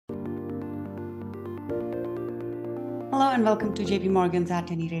Hello and welcome to JP Morgan's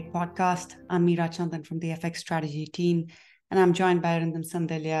At Any Rate podcast. I'm Meera Chandan from the FX Strategy team, and I'm joined by Arindam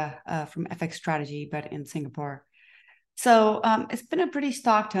Sandilya from FX Strategy, but in Singapore. So it's been a pretty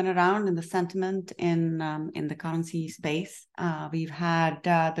stark turnaround in the sentiment in the currency space. We've had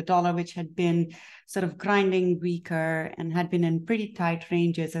the dollar, which had been sort of grinding weaker and had been in pretty tight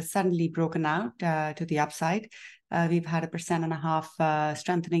ranges, has suddenly broken out to the upside. We've had 1.5%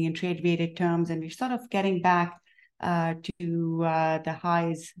 strengthening in trade-weighted terms, and we're sort of getting back to the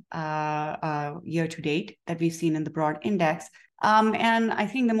highs year to date that we've seen in the broad index. And I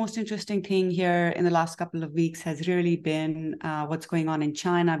think the most interesting thing here in the last couple of weeks has really been what's going on in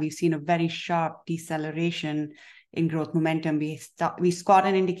China. We've seen a very sharp deceleration in growth momentum. We got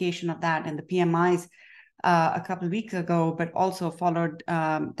an indication of that in the PMIs a couple of weeks ago, but also followed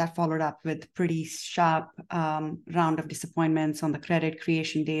up with pretty sharp round of disappointments on the credit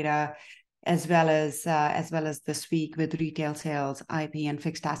creation data, as well as this week with retail sales, IP, and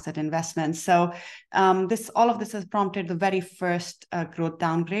fixed asset investments. So all of this has prompted the very first growth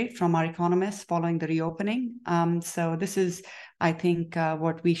downgrade from our economists following the reopening. So this is, I think,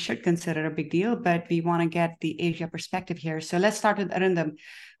 what we should consider a big deal, but we want to get the Asia perspective here. So let's start with Arindam.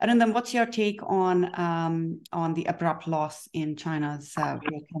 Arindam, what's your take on the abrupt loss in China's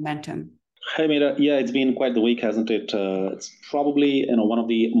growth momentum? Hi, Meera. Yeah, it's been quite the week, hasn't it? It's probably one of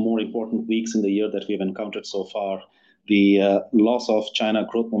the more important weeks in the year that we've encountered so far. The loss of China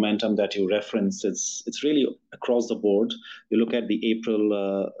growth momentum that you referenced, it's really across the board. You look at the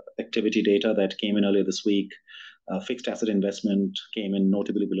April activity data that came in earlier this week. Fixed asset investment came in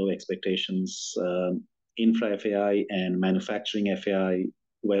notably below expectations. Infra FAI and manufacturing FAI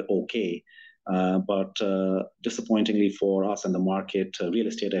were okay. But disappointingly for us and the market, real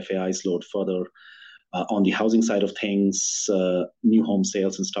estate FAI slowed further. On the housing side of things, new home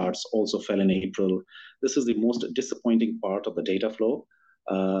sales and starts also fell in April. This is the most disappointing part of the data flow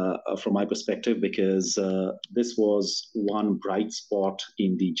from my perspective, because this was one bright spot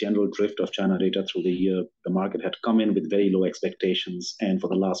in the general drift of China data through the year. The market had come in with very low expectations, and for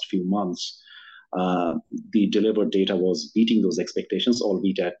the last few months, the delivered data was beating those expectations,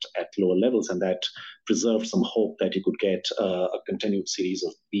 albeit at lower levels, and that preserved some hope that you could get a continued series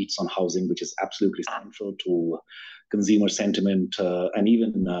of beats on housing, which is absolutely central to consumer sentiment and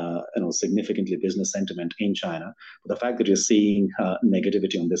even significantly business sentiment in China. But the fact that you're seeing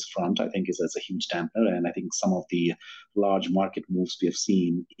negativity on this front, I think, is a huge dampener, and I think some of the large market moves we have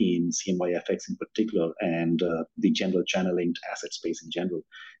seen in CNYFX in particular, and the general China-linked asset space in general,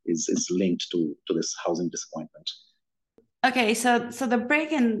 is linked to this housing disappointment. Okay, so the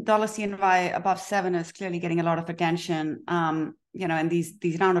break in dollar CNY above 7 is clearly getting a lot of attention. And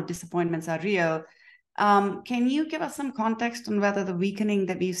these round of disappointments are real. Can you give us some context on whether the weakening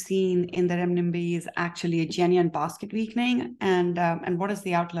that we've seen in the renminbi is actually a genuine basket weakening, and what is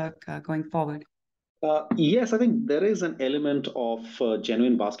the outlook going forward? Yes, I think there is an element of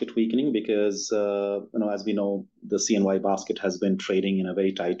genuine basket weakening because, as we know, the CNY basket has been trading in a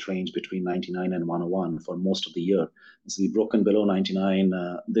very tight range between 99 and 101 for most of the year. So we've broken below 99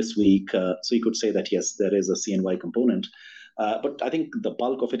 this week. So you could say that, yes, there is a CNY component. But I think the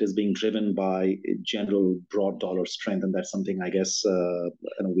bulk of it is being driven by general broad dollar strength, and that's something I guess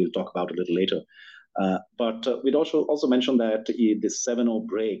we'll talk about a little later. But we'd also mentioned that this 7-0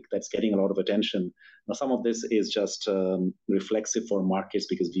 break that's getting a lot of attention. Now, some of this is just reflexive for markets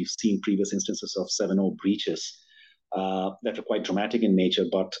because we've seen previous instances of 7-0 breaches that are quite dramatic in nature,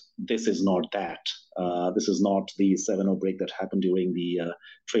 but this is not that. This is not the 7-0 break that happened during the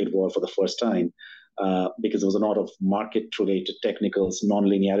trade war for the first time. Because there was a lot of market-related technicals,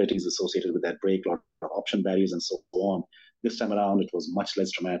 non-linearities associated with that break, a lot of option values and so on. This time around, it was much less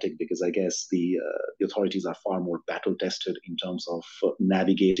dramatic because I guess the authorities are far more battle-tested in terms of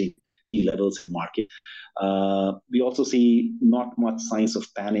navigating key levels in market. We also see not much signs of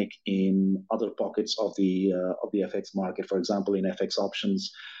panic in other pockets of the FX market. For example, in FX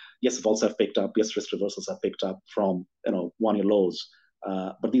options, yes, vols have picked up, yes, risk reversals have picked up from 1-year lows.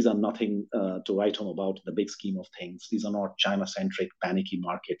 But these are nothing to write home about in the big scheme of things. These are not China-centric, panicky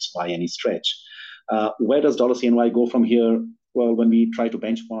markets by any stretch. Where does dollar CNY go from here? Well, when we try to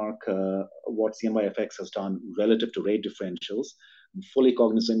benchmark what CNYFX has done relative to rate differentials, I'm fully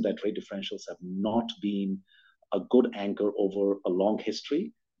cognizant that rate differentials have not been a good anchor over a long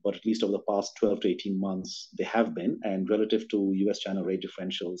history, but at least over the past 12 to 18 months, they have been. And relative to US-China rate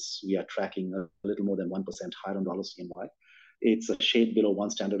differentials, we are tracking a little more than 1% higher on dollar CNY. It's a shade below one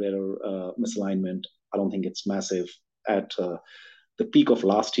standard error misalignment. I don't think it's massive. At the peak of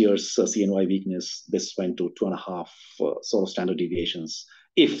last year's CNY weakness, this went to 2.5 sort of standard deviations.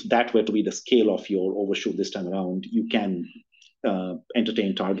 if that were to be the scale of your overshoot this time around, you can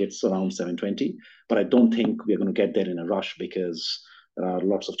entertain targets around 720. But I don't think we're going to get there in a rush because there are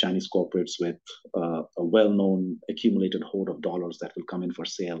lots of Chinese corporates with a well-known accumulated hoard of dollars that will come in for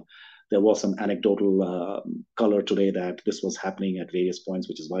sale. There was some anecdotal color today that this was happening at various points,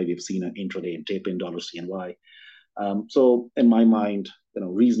 which is why we've seen an intraday tape in dollar CNY. So in my mind,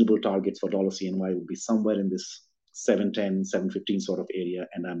 reasonable targets for dollar CNY would be somewhere in this 710, 715 sort of area.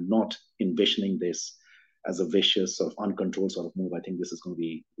 And I'm not envisioning this as a vicious sort of uncontrolled sort of move. I think this is going to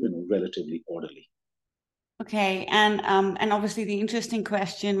be, relatively orderly. Okay, and obviously the interesting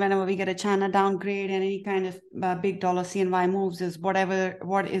question whenever we get a China downgrade and any kind of big dollar CNY moves is what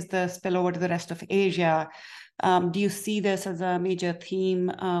is the spillover to the rest of Asia? Do you see this as a major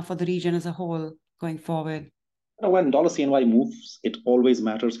theme for the region as a whole going forward? When dollar CNY moves, it always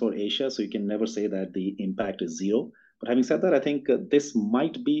matters for Asia, so you can never say that the impact is zero. But having said that, I think this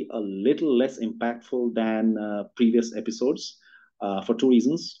might be a little less impactful than previous episodes for two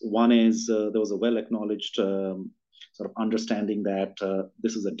reasons. One is there was a well-acknowledged sort of understanding that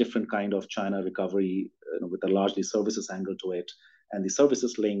this is a different kind of China recovery with a largely services angle to it. And the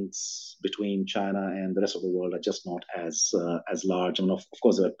services links between China and the rest of the world are just not as large. I mean, of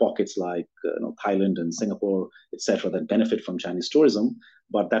course, there are pockets like Thailand and Singapore, etc., that benefit from Chinese tourism,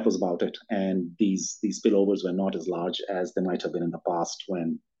 but that was about it. And these spillovers were not as large as they might have been in the past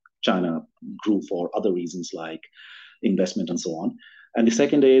when China grew for other reasons like investment and so on. And the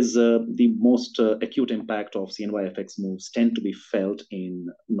second is the most acute impact of CNY FX moves tend to be felt in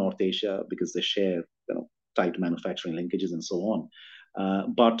North Asia because they share tight manufacturing linkages and so on.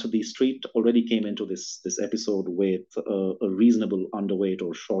 But the street already came into this episode with a reasonable underweight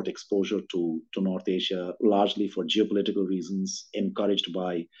or short exposure to North Asia, largely for geopolitical reasons, encouraged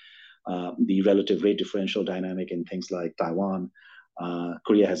by the relative rate differential dynamic in things like Taiwan.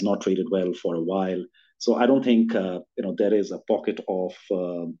 Korea has not traded well for a while. So I don't think there is a pocket of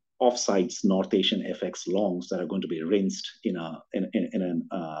offsides North Asian FX longs that are going to be rinsed in a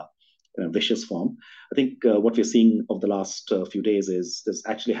vicious form. I think what we're seeing of the last few days is there's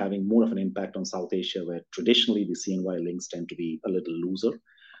actually having more of an impact on South Asia, where traditionally the CNY links tend to be a little looser.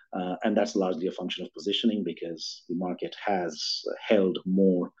 And that's largely a function of positioning because the market has held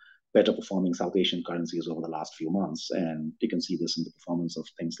more better performing South Asian currencies over the last few months. And you can see this in the performance of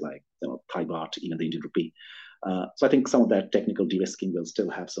things like Thai baht, even the Indian rupee. So I think some of that technical de-risking will still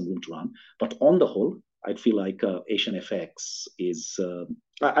have some room to run. But on the whole, I'd feel like Asian FX is,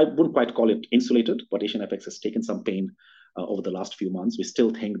 I wouldn't quite call it insulated, but Asian FX has taken some pain over the last few months. We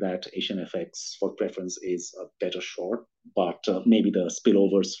still think that Asian FX for preference is a better short, but maybe the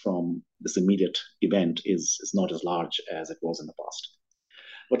spillovers from this immediate event is not as large as it was in the past.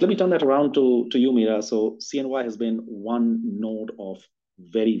 But let me turn that around to you, Mira. So CNY has been one node of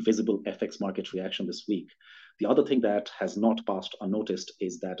very visible FX market reaction this week. The other thing that has not passed unnoticed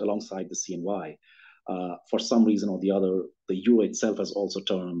is that alongside the CNY, for some reason or the other, the euro itself has also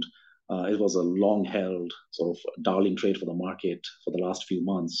turned. It was a long-held sort of darling trade for the market for the last few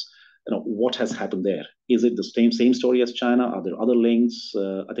months. What has happened there? Is it the same story as China? Are there other links?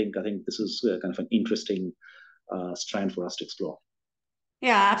 I think this is kind of an interesting strand for us to explore.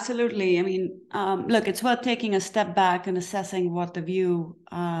 Yeah, absolutely. I mean, look, it's worth taking a step back and assessing what the view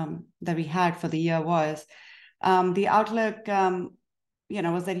that we had for the year was. The outlook,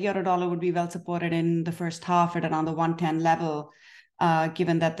 was that euro dollar would be well supported in the first half at around the 110 level,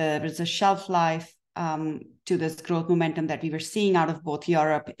 given that there is a shelf life to this growth momentum that we were seeing out of both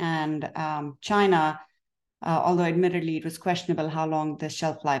Europe and China. Although admittedly it was questionable how long the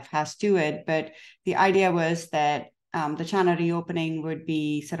shelf life has to it. But the idea was that the China reopening would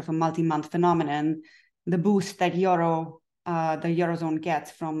be sort of a multi-month phenomenon. The boost that the Eurozone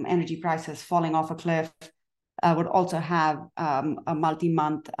gets from energy prices falling off a cliff would also have a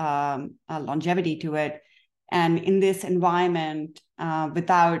multi-month longevity to it. And in this environment,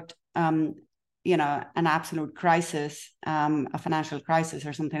 without an absolute crisis, a financial crisis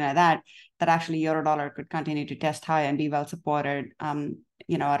or something like that actually euro dollar could continue to test high and be well supported, around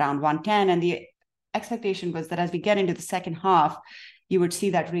 110. And the expectation was that as we get into the second half, you would see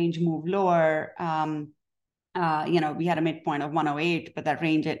that range move lower. We had a midpoint of 108, but that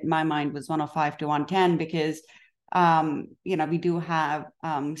range in my mind was 105 to 110 because, we do have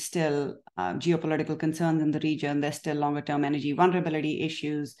still geopolitical concerns in the region. There's still longer term energy vulnerability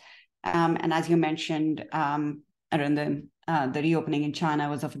issues. And as you mentioned, around the reopening in China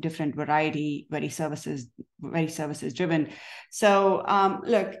was of a different variety, very services driven. So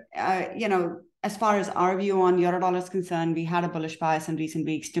look, as far as our view on euro dollar is concerned, we had a bullish bias in recent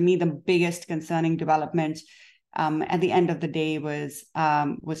weeks. To me, the biggest concerning development at the end of the day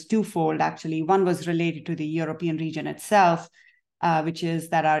was twofold, actually. One was related to the European region itself, which is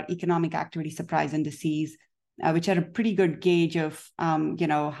that our economic activity surprise indices, which are a pretty good gauge of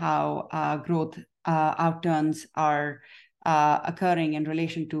how growth outturns are occurring in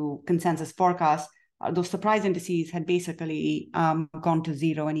relation to consensus forecasts. Those surprise indices had basically gone to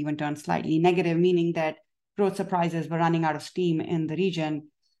zero and even turned slightly negative, meaning that growth surprises were running out of steam in the region.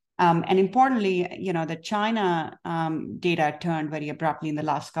 And importantly, the China data turned very abruptly in the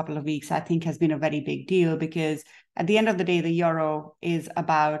last couple of weeks, I think has been a very big deal, because at the end of the day, the euro is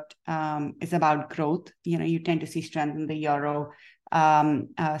about growth. You tend to see strength in the euro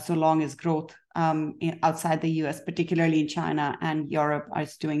so long as growth outside the US, particularly in China and Europe,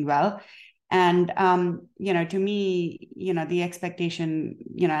 is doing well. And, to me, the expectation,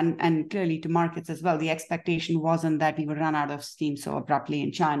 and clearly to markets as well, the expectation wasn't that we would run out of steam so abruptly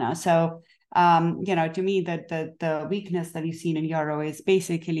in China. So, to me, the weakness that we've seen in euro is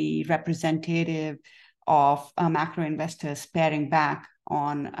basically representative of macro investors paring back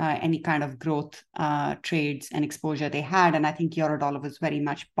on any kind of growth trades and exposure they had. And I think euro dollar was very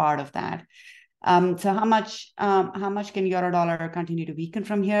much part of that. So how much can euro dollar continue to weaken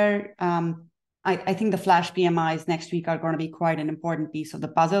from here? I think the flash PMIs next week are going to be quite an important piece of the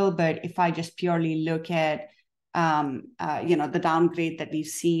puzzle. But if I just purely look at the downgrade that we've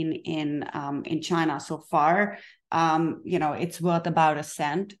seen in China so far, it's worth about a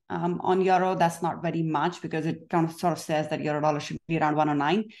cent on euro. That's not very much, because it kind of sort of says that euro dollar should be around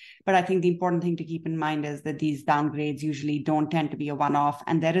 109. But I think the important thing to keep in mind is that these downgrades usually don't tend to be a one-off,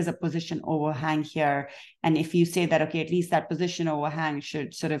 and there is a position overhang here. And if you say that, okay, at least that position overhang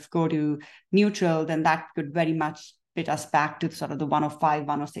should sort of go to neutral, then that could very much bit us back to sort of the 105,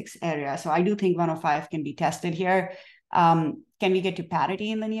 106 area. So I do think 105 can be tested here. Can we get to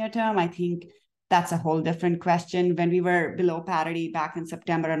parity in the near term? I think that's a whole different question. When we were below parity back in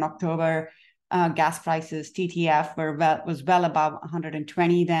September and October, gas prices, TTF was well above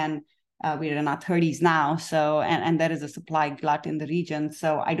 120 then. We're in our 30s now. So, and there is a supply glut in the region.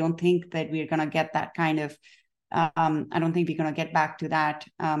 So I don't think that we're going to get that kind of, I don't think we're going to get back to that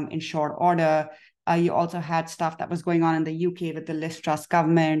in short order. You also had stuff that was going on in the UK with the Liz Truss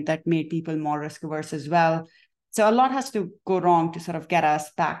government that made people more risk averse as well. So a lot has to go wrong to sort of get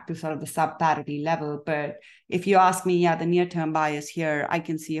us back to sort of the sub-parity level. But if you ask me, the near-term bias here, I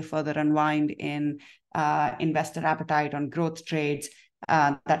can see a further unwind in investor appetite on growth trades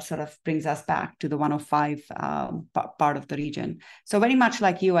that sort of brings us back to the 105 part of the region. So very much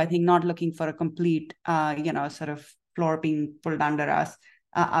like you, I think not looking for a complete, sort of floor being pulled under us,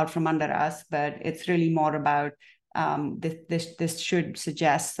 out from under us, but it's really more about this should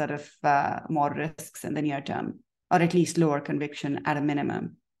suggest sort of more risks in the near term, or at least lower conviction at a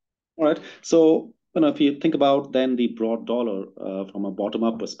minimum. All right. So, if you think about then the broad dollar from a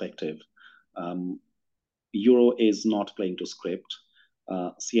bottom-up perspective, euro is not playing to script.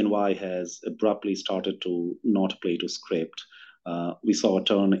 CNY has abruptly started to not play to script. We saw a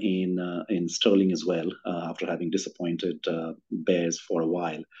turn in sterling as well after having disappointed bears for a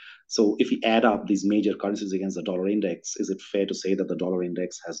while. So if we add up these major currencies against the dollar index, is it fair to say that the dollar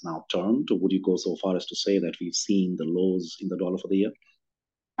index has now turned? Or would you go so far as to say that we've seen the lows in the dollar for the year?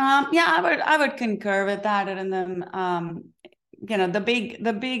 Yeah, I would concur with that. And then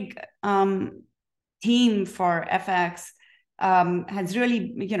the big theme for FX has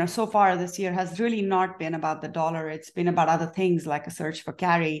really, so far this year has really not been about the dollar. It's been about other things like a search for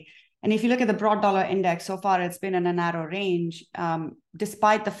carry. And if you look at the broad dollar index, so far it's been in a narrow range,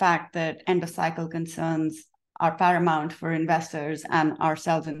 despite the fact that end of cycle concerns are paramount for investors and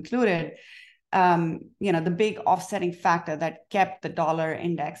ourselves included. The big offsetting factor that kept the dollar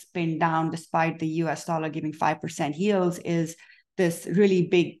index pinned down despite the US dollar giving 5% yields is this really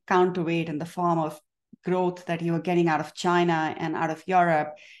big counterweight in the form of growth that you are getting out of China and out of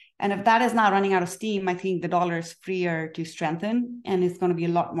Europe. And if that is now running out of steam, I think the dollar is freer to strengthen, and it's going to be a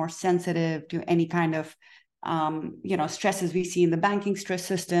lot more sensitive to any kind of stresses we see in the banking stress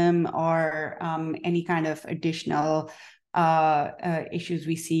system, or any kind of additional issues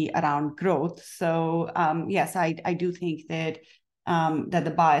we see around growth. So yes, I do think that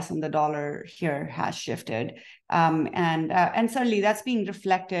the bias on the dollar here has shifted, and certainly that's being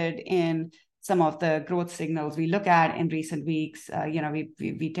reflected in some of the growth signals we look at in recent weeks.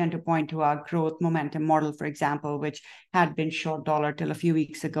 We tend to point to our growth momentum model, for example, which had been short dollar till a few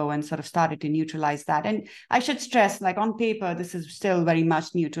weeks ago and sort of started to neutralize that. And I should stress, like on paper, this is still very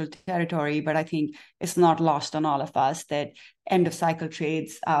much neutral territory, but I think it's not lost on all of us that end of cycle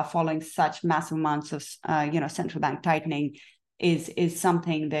trades following such massive amounts of central bank tightening is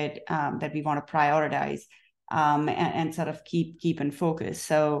something that we want to prioritize. and sort of keep in focus.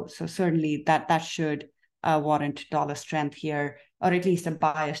 So certainly that should warrant dollar strength here, or at least a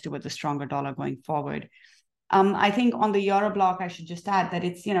bias towards a stronger dollar going forward. I think on the Euro block, I should just add that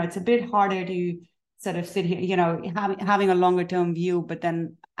it's a bit harder to sort of sit here, having a longer term view, but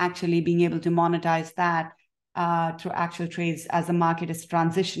then actually being able to monetize that through actual trades as the market is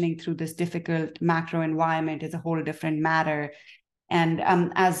transitioning through this difficult macro environment is a whole different matter. And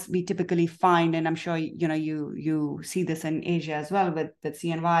as we typically find, and I'm sure you see this in Asia as well with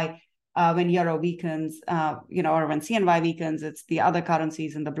CNY, when Euro weakens, or when CNY weakens, it's the other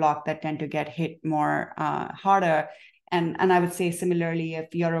currencies in the block that tend to get hit more harder. And I would say similarly,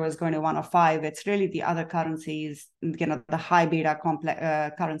 if Euro is going to 105, it's really the other currencies, the high beta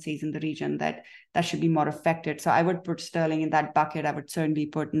currencies in the region that should be more affected. So I would put sterling in that bucket. I would certainly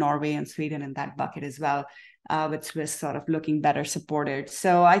put Norway and Sweden in that bucket as well, with Swiss sort of looking better supported.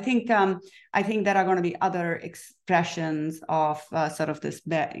 So I think there are going to be other expressions of sort of this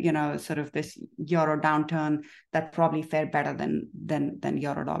Euro downturn that probably fare better than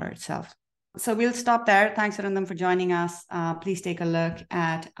Euro dollar itself. So we'll stop there. Thanks, Arindam, for joining us. Please take a look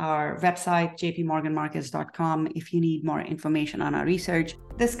at our website, jpmorganmarkets.com, if you need more information on our research.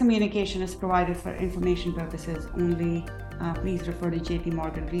 This communication is provided for information purposes only. Please refer to JP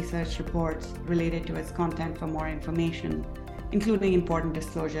Morgan research reports related to its content for more information, including important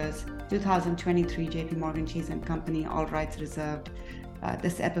disclosures. 2023 JP Morgan Chase & Company, all rights reserved.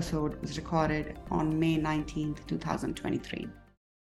 This episode was recorded on May 19th, 2023.